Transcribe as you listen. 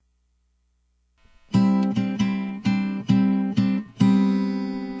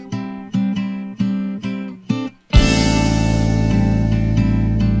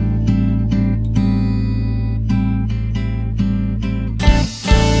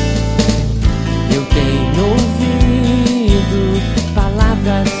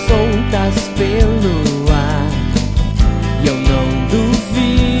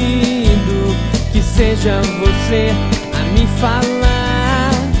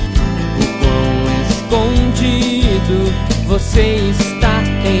escondido, você está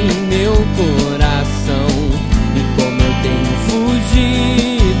em meu coração. E como eu tenho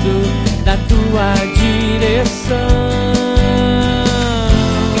fugido da tua direção.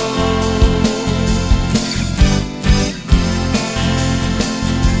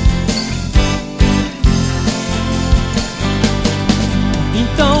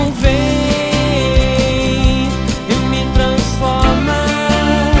 Então vem e me transforma.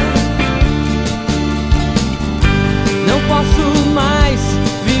 Não posso mais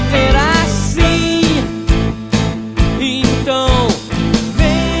viver assim. Então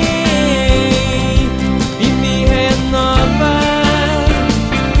vem e me renova.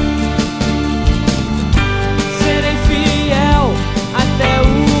 Serei fiel até o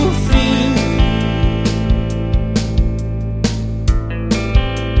fim.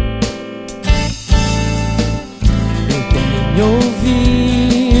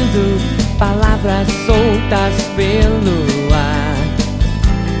 Ouvindo palavras soltas pelo ar,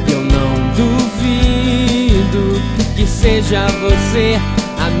 eu não duvido que seja você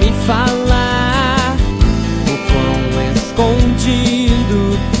a me falar. O quão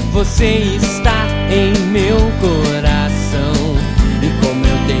escondido você está em meu coração. E como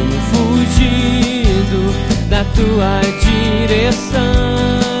eu tenho fugido da tua direção.